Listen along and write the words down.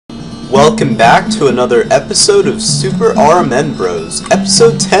Welcome back to another episode of Super RMN Bros.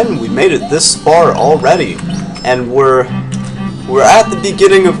 Episode 10, we made it this far already. And we're at the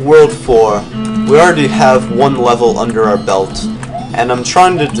beginning of World 4. We already have one level under our belt. And I'm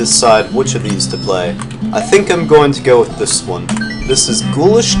trying to decide which of these to play. I think I'm going to go with this one. This is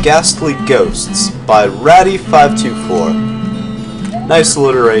Ghoulish, Ghastly Ghosts by Ratty524. Nice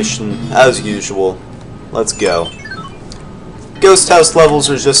alliteration, as usual. Let's go. Ghost house levels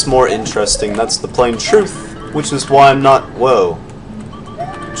are just more interesting, that's the plain truth, which is why I'm not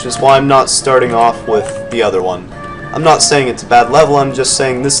starting off with the other one. I'm not saying it's a bad level, I'm just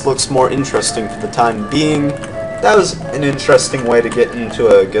saying this looks more interesting for the time being. That was an interesting way to get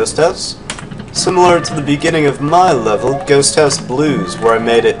into a ghost house. Similar to the beginning of my level, Ghost House Blues, where I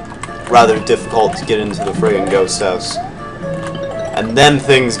made it rather difficult to get into the friggin' ghost house. And then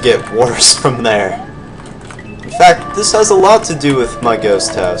things get worse from there. In fact, this has a lot to do with my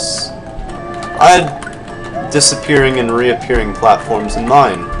ghost house. I had disappearing and reappearing platforms in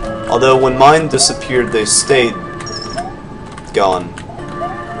mine, although when mine disappeared they stayed gone.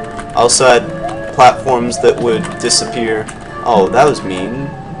 I also had platforms that would disappear. Oh, that was mean.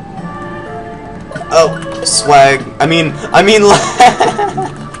 Oh, swag. I mean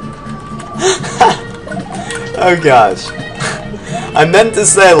oh gosh. I meant to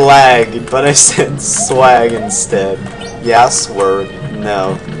say lag, but I said swag instead. Yes, word.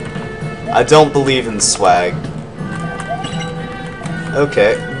 No. I don't believe in swag.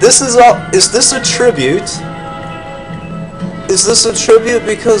 Okay. This is all. Is this a tribute? Is this a tribute?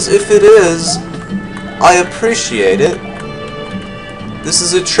 Because if it is, I appreciate it. This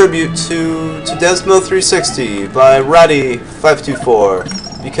is a tribute to Desmo 360 by Ratty524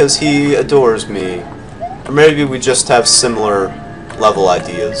 because he adores me. Or maybe we just have similar level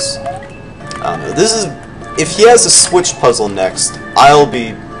ideas. I don't know. This is if he has a switch puzzle next, I'll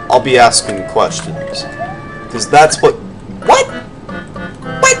be asking questions. Cuz that's what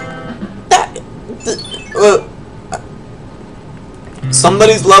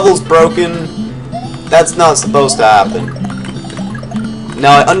somebody's level's broken. That's not supposed to happen.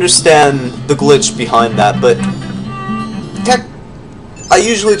 Now I understand the glitch behind that, but I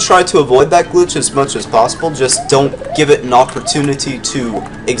usually try to avoid that glitch as much as possible, just don't give it an opportunity to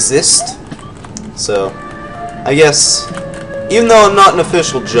exist. So, I guess, even though I'm not an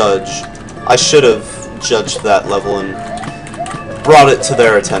official judge, I should have judged that level and brought it to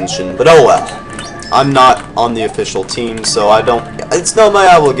their attention, but oh well. I'm not on the official team, so it's not my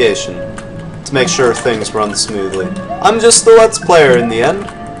obligation to make sure things run smoothly. I'm just the Let's Player in the end.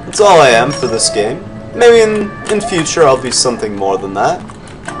 That's all I am for this game. Maybe in future I'll be something more than that.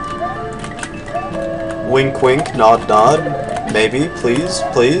 Wink wink, nod nod. Maybe, please,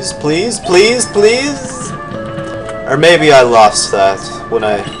 please, please, please, please. Or maybe I lost that when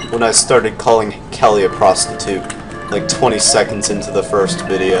I started calling Kelly a prostitute, like 20 seconds into the first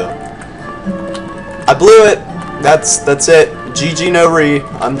video. I blew it. That's it. GG no re.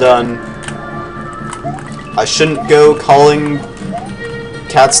 I'm done. I shouldn't go calling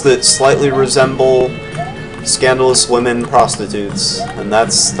cats that slightly resemble scandalous women prostitutes, and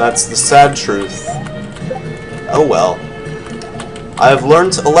that's the sad truth. Oh well. I have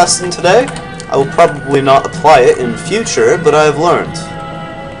learned a lesson today. I will probably not apply it in future, but I have learned.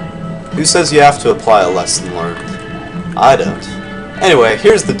 Who says you have to apply a lesson learned? I don't. Anyway,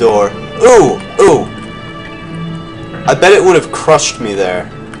 here's the door. Ooh! Ooh! I bet it would have crushed me there.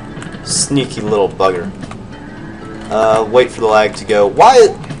 Sneaky little bugger. Wait for the lag to go. Why?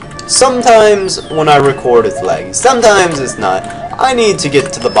 Sometimes when I record it's laggy. Sometimes it's not. I need to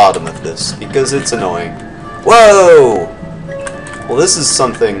get to the bottom of this because it's annoying. Whoa! Well, this is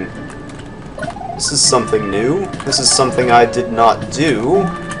something new. This is something I did not do,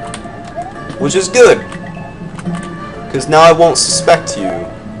 which is good. Because now I won't suspect you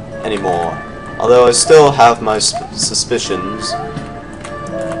anymore. Although I still have my suspicions.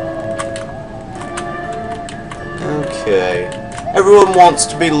 Okay. Everyone wants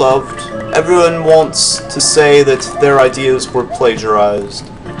to be loved. Everyone wants to say that their ideas were plagiarized.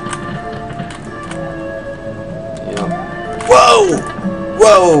 Yeah. Whoa!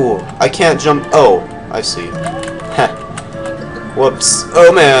 Whoa! I can't jump. Oh, I see. Whoops.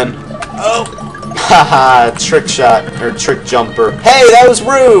 Oh man. Oh! Haha! Trick shot. Or trick jumper. Hey, that was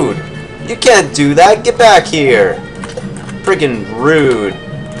rude! You can't do that! Get back here! Friggin' rude.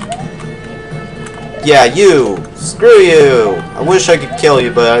 Yeah, you! Screw you! I wish I could kill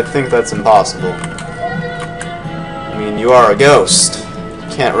you, but I think that's impossible. I mean, you are a ghost.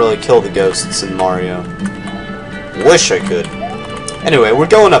 You can't really kill the ghosts in Mario. Wish I could. Anyway, we're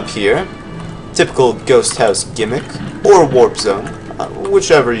going up here. Typical ghost house gimmick. Or warp zone.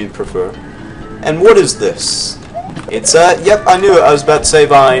 whichever you prefer. And what is this? It's, yep, I knew it. I was about to say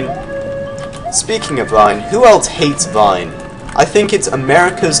Vine. Speaking of Vine, who else hates Vine? I think it's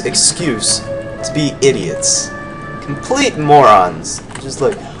America's excuse to be idiots. Complete morons. Just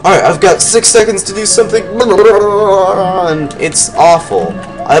like, alright, I've got 6 seconds to do something, and it's awful.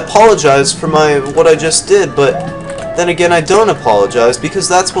 I apologize for what I just did, but then again, I don't apologize, because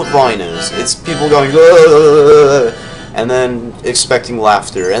that's what Vine is. It's people going, and then expecting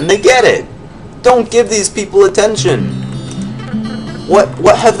laughter, and they get it. Don't give these people attention.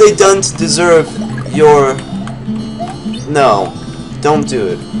 What have they done to deserve your... No, don't do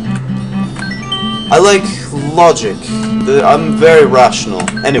it. I like logic. I'm very rational.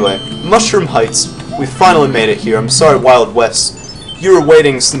 Anyway, Mushroom Heights. We finally made it here. I'm sorry, Wild West. You were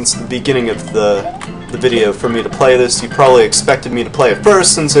waiting since the beginning of the video for me to play this. You probably expected me to play it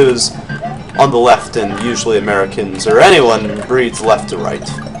first since it was on the left, and usually Americans or anyone breeds left to right.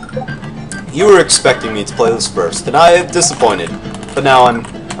 You were expecting me to play this first, and I am disappointed. But now I'm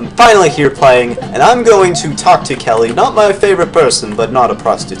finally here playing, and I'm going to talk to Kelly, not my favorite person, but not a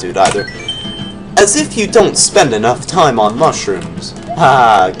prostitute either. As if you don't spend enough time on mushrooms.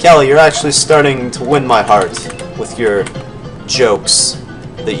 Ah, Kelly, you're actually starting to win my heart with your jokes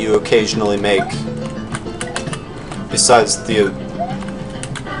that you occasionally make. Besides the...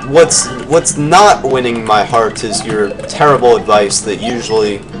 What's not winning my heart is your terrible advice that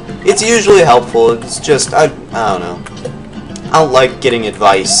usually... It's usually helpful, it's just, I don't know. I don't like getting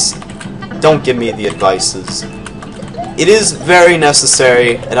advice. Don't give me the advices. It is very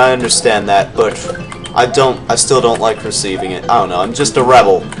necessary, and I understand that, but I still don't like receiving it. I don't know, I'm just a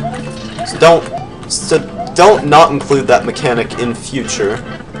rebel. So don't not include that mechanic in future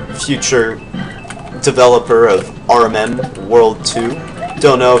developer of RMN World 2.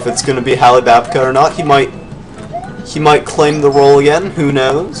 Don't know if it's gonna be halibabica or not. He might claim the role again, who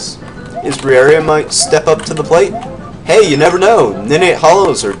knows? Isriaria might step up to the plate. Hey, you never know. Ninate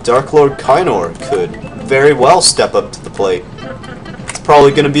Hollows or Dark Lord Kainor could very well step up to the plate. It's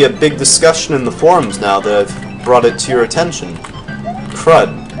probably going to be a big discussion in the forums now that I've brought it to your attention.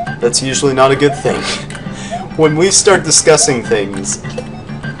 Crud. That's usually not a good thing. When we start discussing things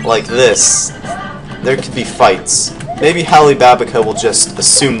like this, there could be fights. Maybe halibabica will just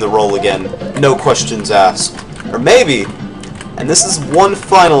assume the role again, no questions asked. Or maybe, and this is one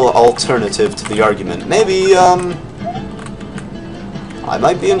final alternative to the argument, maybe, I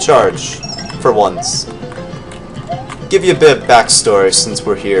might be in charge, for once. Give you a bit of backstory since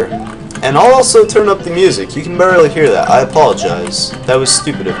we're here. And I'll also turn up the music. You can barely hear that. I apologize. That was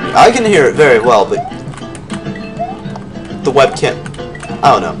stupid of me. I can hear it very well, but the webcam...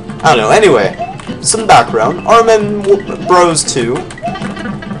 I don't know. Anyway, some background. RMN Bros 2.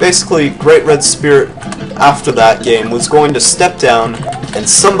 Basically, Great Red Spirit, after that game, was going to step down, and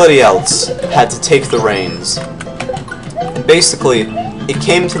somebody else had to take the reins. And basically, it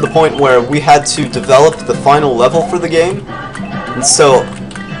came to the point where we had to develop the final level for the game, and so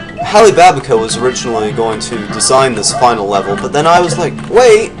halibabica was originally going to design this final level, but then I was like,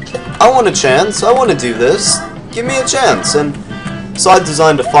 wait, I want a chance, I want to do this, give me a chance, and so I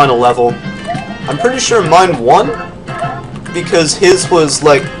designed a final level. I'm pretty sure mine won, because his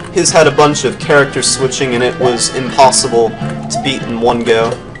had a bunch of character switching and it was impossible to beat in one go,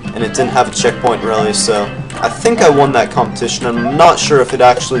 and it didn't have a checkpoint really, so I think I won that competition. I'm not sure if it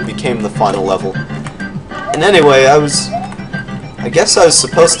actually became the final level. And anyway, I guess I was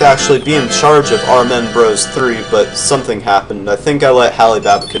supposed to actually be in charge of RMN Bros 3, but something happened. I think I let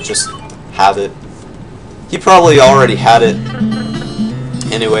halibabica just have it. He probably already had it.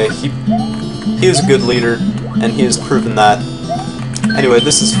 Anyway, he was a good leader, and he has proven that. Anyway,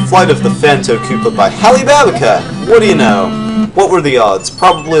 this is Flight of the Phanto Koopa by halibabica! What do you know? What were the odds?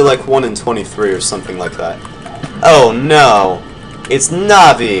 Probably like 1 in 23 or something like that. Oh no! It's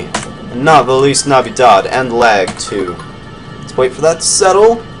Navi! And not the least Navidad, and lag too. Let's wait for that to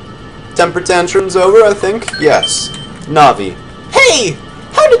settle. Temper tantrum's over, I think? Yes. Navi. Hey!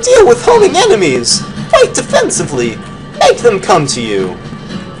 How to deal with homing enemies! Fight defensively! Make them come to you!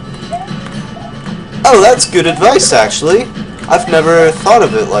 Oh, that's good advice, actually. I've never thought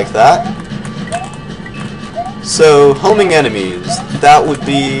of it like that. So, homing enemies, that would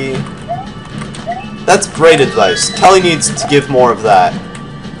be... That's great advice. Kelly needs to give more of that.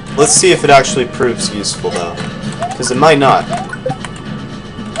 Let's see if it actually proves useful, though. Because it might not.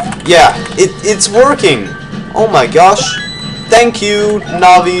 Yeah, it's working! Oh my gosh. Thank you,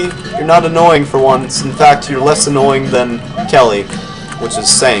 Navi. You're not annoying for once. In fact, you're less annoying than Kelly, which is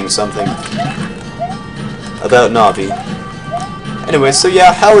saying something about Navi. Anyway, so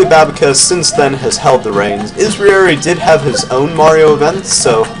yeah, halibabica since then has held the reins. Israeri did have his own Mario event,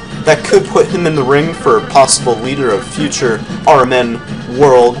 so that could put him in the ring for a possible leader of future RMN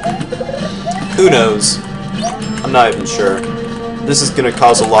world. Who knows? I'm not even sure. This is going to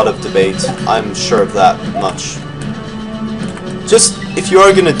cause a lot of debate. I'm sure of that much. Just, if you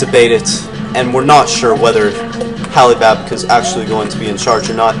are going to debate it, and we're not sure whether halibabica is actually going to be in charge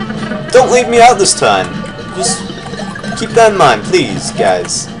or not, don't leave me out this time. Just keep that in mind, please,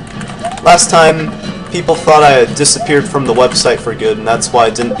 guys. Last time, people thought I had disappeared from the website for good, and that's why I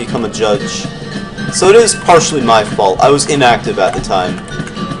didn't become a judge. So it is partially my fault. I was inactive at the time.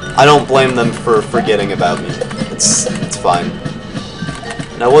 I don't blame them for forgetting about me. It's fine.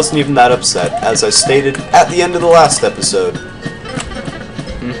 And I wasn't even that upset, as I stated at the end of the last episode.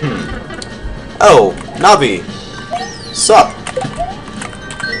 Oh, Navi. Sup?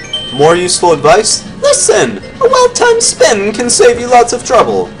 More useful advice? Listen! A well-timed spin can save you lots of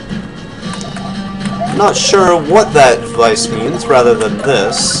trouble. Not sure what that advice means, rather than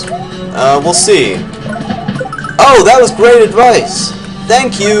this. We'll see. Oh, that was great advice!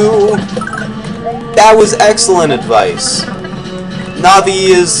 Thank you! That was excellent advice. Navi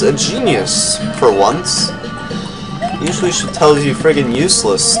is a genius, for once. Usually she tells you friggin'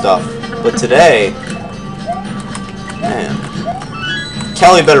 useless stuff, but today... Man.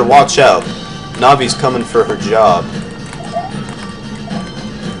 Callie better watch out. Navi's coming for her job.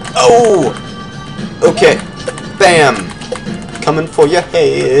 Oh! Okay. Bam! Coming for your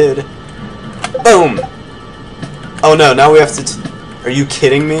head. Boom! Oh no, now we have to... Are you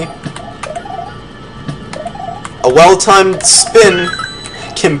kidding me? A well-timed spin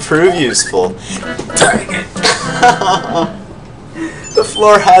can prove useful. Dang it! The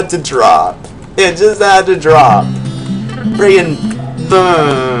floor had to drop. It just had to drop. Friggin'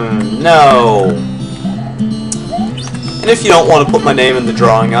 boom! No! And if you don't want to put my name in the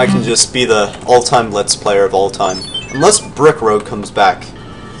drawing, I can just be the all-time Let's Player of all time. Unless Brickroad comes back.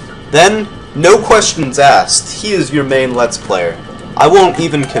 Then, no questions asked. He is your main Let's Player. I won't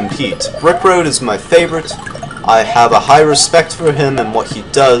even compete. Brickroad is my favorite. I have a high respect for him and what he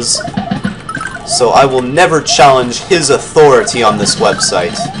does, so I will never challenge his authority on this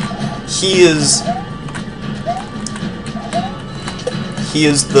website. He is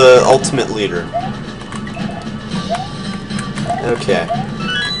the ultimate leader. Okay.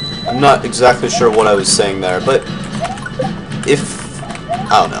 I'm not exactly sure what I was saying there, but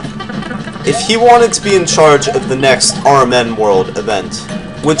I don't know. If he wanted to be in charge of the next RMN World event,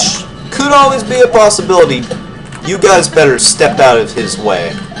 which could always be a possibility, you guys better step out of his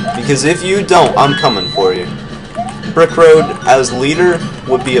way. Because if you don't, I'm coming for you. Brickroad as leader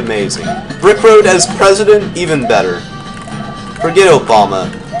would be amazing. Brickroad as president, even better. Forget Obama.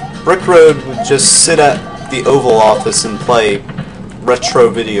 Brickroad would just sit at the Oval Office and play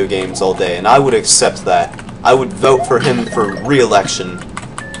retro video games all day, and I would accept that. I would vote for him for re-election.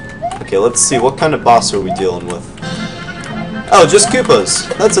 Okay, let's see, what kind of boss are we dealing with? Oh, just Koopas.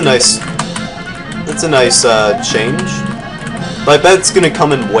 That's a nice change. But I bet it's gonna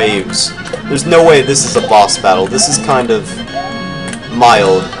come in waves. There's no way this is a boss battle. This is kind of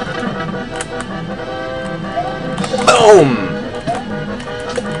mild. Boom!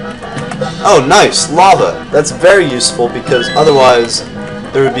 Oh, nice! Lava! That's very useful because otherwise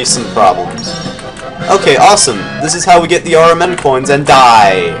there would be some problems. Okay, awesome! This is how we get the RMN coins and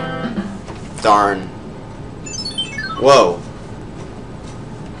die! Darn. Whoa.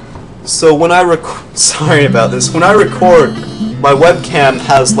 So when I sorry about this. When I record, my webcam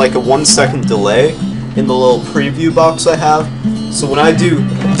has like a 1-second delay in the little preview box I have. So when I do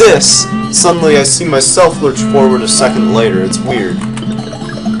this, suddenly I see myself lurch forward a second later. It's weird.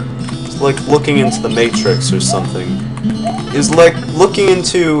 It's like looking into the Matrix or something. It's like looking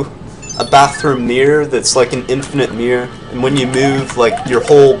into a bathroom mirror that's like an infinite mirror, and when you move, like, your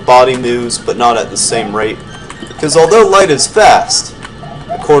whole body moves, but not at the same rate. Because although light is fast,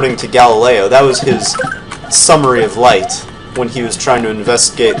 according to Galileo, that was his summary of light when he was trying to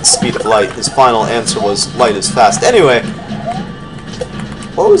investigate the speed of light. His final answer was, light is fast. Anyway,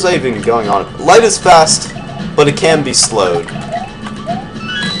 what was I even going on? Light is fast, but it can be slowed.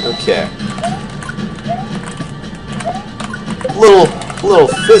 Okay. Little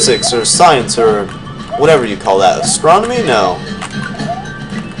physics or science or whatever you call that. Astronomy? No.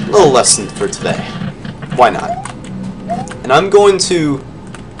 Little lesson for today. Why not? And I'm going to...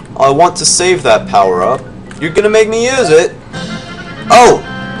 I want to save that power up. You're gonna make me use it. Oh!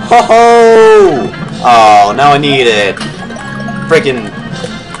 Ho ho! Oh, now I need it. Frickin'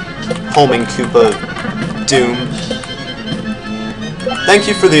 homing Koopa doom. Thank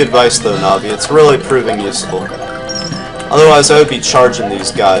you for the advice though, Navi. It's really proving useful. Otherwise, I would be charging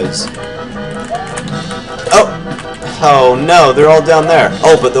these guys. Oh! Oh no, they're all down there.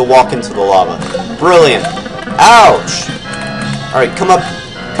 Oh, but they'll walk into the lava. Brilliant. Ouch! Alright, come up.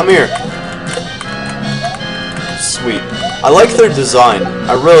 Come here. Sweet. I like their design.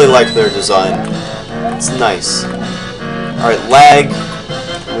 I really like their design. It's nice. Alright, lag.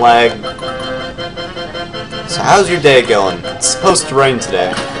 Lag. So how's your day going? It's supposed to rain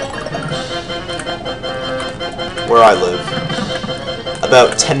today. Where I live.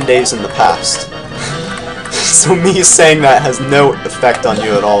 About 10 days in the past. So me saying that has no effect on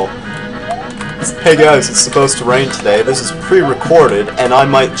you at all. Hey guys, it's supposed to rain today. This is pre-recorded, and I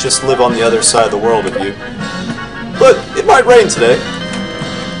might just live on the other side of the world of you. But it might rain today.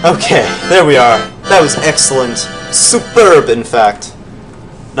 Okay, there we are. That was excellent. Superb, in fact.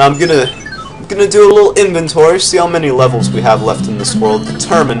 Now I'm gonna do a little inventory, see how many levels we have left in this world,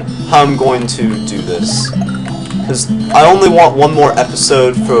 determine how I'm going to do this. Because I only want one more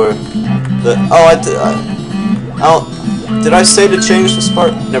episode for the... Oh, did I say to change this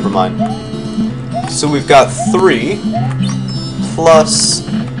part? Never mind. So we've got 3 plus...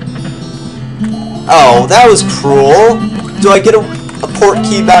 Oh, that was cruel. Do I get a port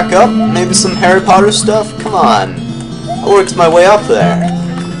key back up? Maybe some Harry Potter stuff? Come on. I worked my way up there.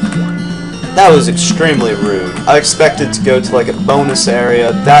 That was extremely rude. I expected to go to like a bonus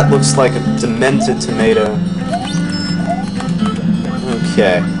area. That looks like a demented tomato.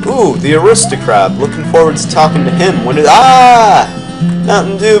 Okay. Ooh, the aristocrat. Looking forward to talking to him. When did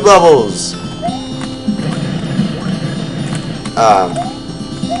Mountain Dew bubbles.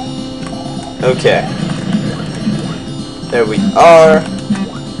 Okay. There we are.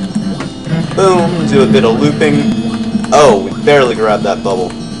 Boom. Do a bit of looping. Oh, we barely grabbed that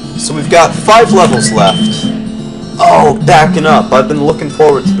bubble. So we've got 5 levels left. Oh, backing up. I've been looking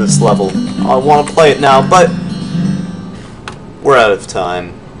forward to this level. I want to play it now, but we're out of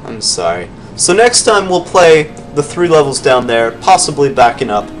time. I'm sorry. So next time we'll play the 3 levels down there, possibly backing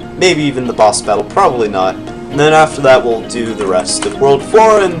up, maybe even the boss battle, probably not. And then after that we'll do the rest of World 4,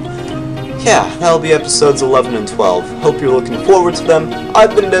 and yeah, that'll be episodes 11 and 12. Hope you're looking forward to them.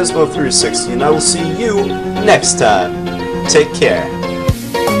 I've been Desmo360, and I will see you next time. Take care.